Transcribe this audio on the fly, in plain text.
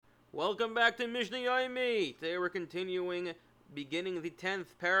Welcome back to Mishna Yomi. Today we're continuing, beginning the 10th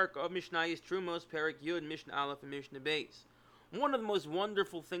Perek of Mishna Terumos, Perek Yud, Mishna Aleph, and Mishna Beis. One of the most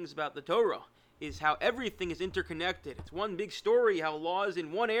wonderful things about the Torah is how everything is interconnected. It's one big story, how laws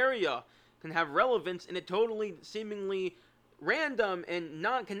in one area can have relevance in a totally, seemingly random and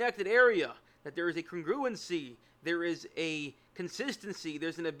non-connected area. That there is a congruency, there is a consistency,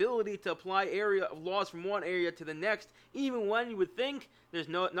 there's an ability to apply area of laws from one area to the next, even when you would think there's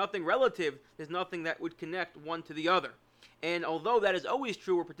nothing relative, there's nothing that would connect one to the other. And although that is always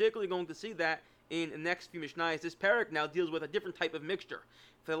true, we're particularly going to see that in the next few Mishnayos. This Perek now deals with a different type of mixture.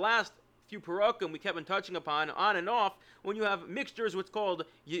 For the last few Parakim we kept on touching upon, on and off, when you have mixtures, what's called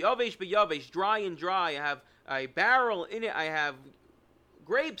Yavesh B'Yavesh, dry and dry. I have a barrel in it, I have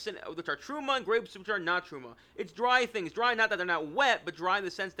grapes which are truma and grapes which are not truma. It's dry things. Dry not that they're not wet, but dry in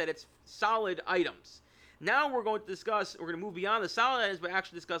the sense that it's solid items. Now we're going to move beyond the solid items, but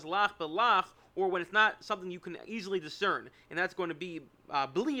actually discuss lach belach, or when it's not something you can easily discern. And that's going to be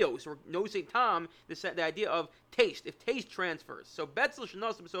blios, or nosei tam, the idea of taste, if taste transfers. So betzel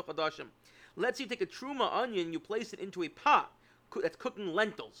shenasim b'soch hadashim. Let's say you take a truma onion, you place it into a pot that's cooking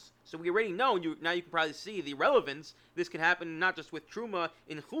lentils. So we already know, now you can probably see the relevance. This can happen not just with truma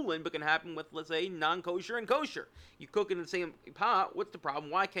in chulin, but can happen with, let's say, non-kosher and kosher. You cook it in the same pot, what's the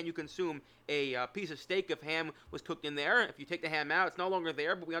problem? Why can't you consume a piece of steak if ham was cooked in there? If you take the ham out, it's no longer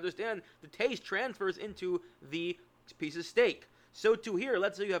there, but we understand the taste transfers into the piece of steak. So too here,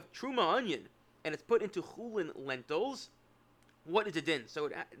 let's say you have truma onion, and it's put into chulin lentils. What is it in? So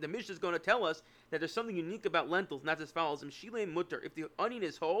the Mishnah is going to tell us that there's something unique about lentils, not as follows. Mutter. If the onion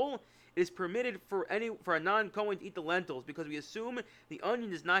is whole, it is permitted for a non-Kohen to eat the lentils, because we assume the onion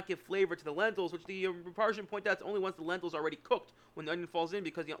does not give flavor to the lentils, which the Parshim point out it's only once the lentils are already cooked when the onion falls in,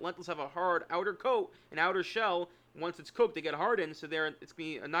 because the lentils have a hard outer coat, an outer shell. Once it's cooked, they get hardened, so it's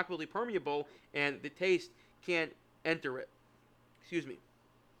not really permeable, and the taste can't enter it. Excuse me.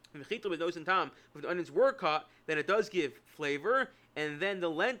 If the onions were cut, then it does give flavor, and then the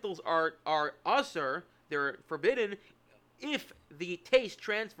lentils are usher, they're forbidden, if the taste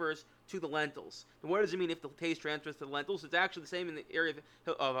transfers to the lentils. And what does it mean if the taste transfers to the lentils? It's actually the same in the area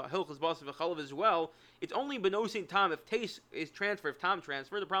of Hilchos Basar V'Chalav as well. It's only benosin tam if taste is transferred, if tam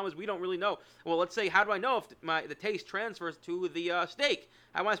transfer. The problem is we don't really know. Well, let's say, how do I know if the taste transfers to the steak?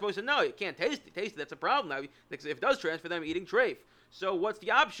 How am I supposed to know? You can't taste it. That's a problem. Now, if it does transfer, then I'm eating treif. So what's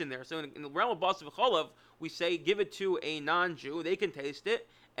the option there? So in the realm of Basar V'Chalav, we say give it to a non-Jew. They can taste it,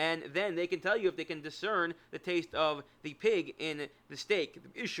 and then they can tell you if they can discern the taste of the pig in the steak.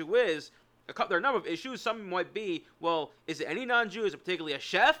 The issue is, there are a number of issues. Some might be, well, is it any non-Jew? Is it particularly a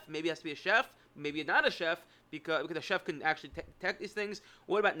chef? Maybe it has to be a chef. Maybe not a chef, because a chef can actually detect these things.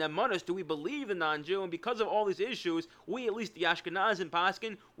 What about Nemanos? Do we believe the non-Jew? And because of all these issues, we, at least the Ashkenaz and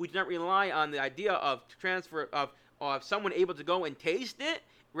Paskin, we do not rely on the idea of transfer of someone able to go and taste it.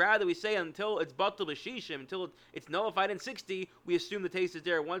 Rather, we say until it's batul b'shishim, until it's nullified in 60, we assume the taste is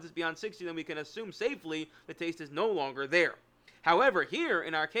there. Once it's beyond 60, then we can assume safely the taste is no longer there. However, here,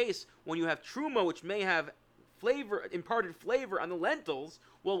 in our case, when you have truma, which may have imparted flavor on the lentils,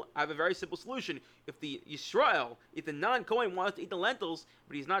 well, I have a very simple solution. If the non-Kohen wants to eat the lentils,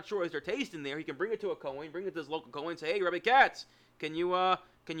 but he's not sure is there taste in there, he can bring it to a Kohen, bring it to his local Kohen, and say, hey, Rabbi Katz, can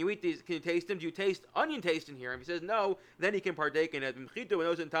you eat these? Can you taste them? Do you taste onion taste in here? If he says no, then he can partake in it.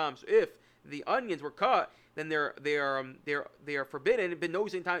 So if the onions were cut, then they are forbidden. But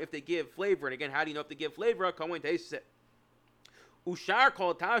knows in time if they give flavor. And again, how do you know if they give flavor? A Kohen tastes it. Ushar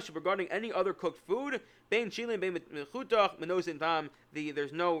called Tasha regarding any other cooked food. Bein chilin, bein mechutach, menos in time.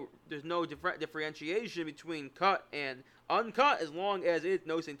 There's no differentiation between cut and uncut, as long as it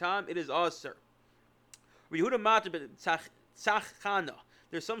knows in time. It is aser. Yehuda matar tzachana.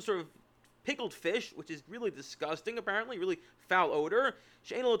 There's some sort of pickled fish, which is really disgusting, apparently, really foul odor.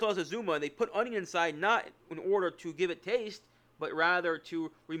 She'ein lo tos azuma, and they put onion inside not in order to give it taste, but rather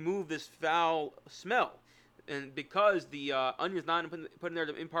to remove this foul smell. And because the onion is not put in there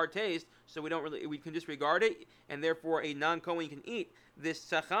to impart taste, so we can disregard it, and therefore a non-Kohen can eat this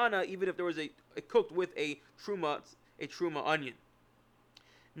tzachana, even if there was a cooked with a truma onion.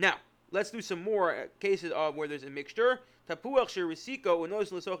 Now, let's do some more cases of where there's a mixture. Tapuach sherisiko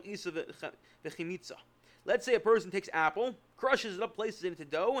unos l'soch isa v'chimitza. Let's say a person takes apple, crushes it up, places it into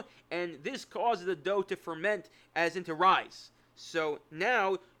dough, and this causes the dough to ferment as into rise. So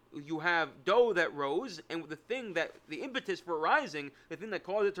now you have dough that rose, and the impetus for rising, the thing that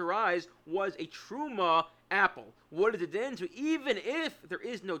caused it to rise, was a truma apple. What is it then? So even if there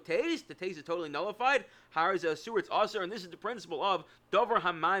is no taste, the taste is totally nullified. Hariz asur, it's asur, and this is the principle of davar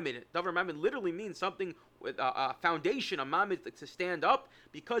hamamid. Davar hamamid literally means something with a foundation, a mamid to stand up,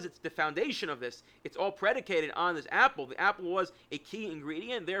 because it's the foundation of this. It's all predicated on this apple. The apple was a key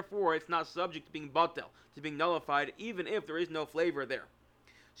ingredient, therefore it's not subject to being batel, to being nullified, even if there is no flavor there.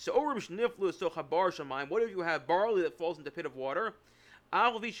 So, what if you have barley that falls into a pit of water?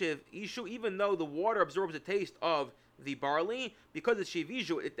 Even though the water absorbs the taste of the barley, because it's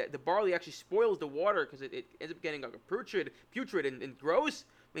shivishu, the barley actually spoils the water because it ends up getting like putrid and gross.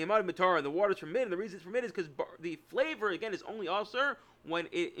 And the water is permitted. And the reason it's permitted is because the flavor, again, is only also when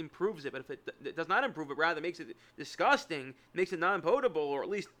it improves it. But if it does not improve it, rather makes it disgusting, makes it non-potable, or at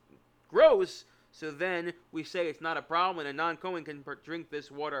least gross, so then we say it's not a problem and a non-Kohen can drink this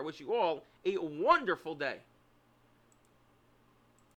water. I wish you all a wonderful day.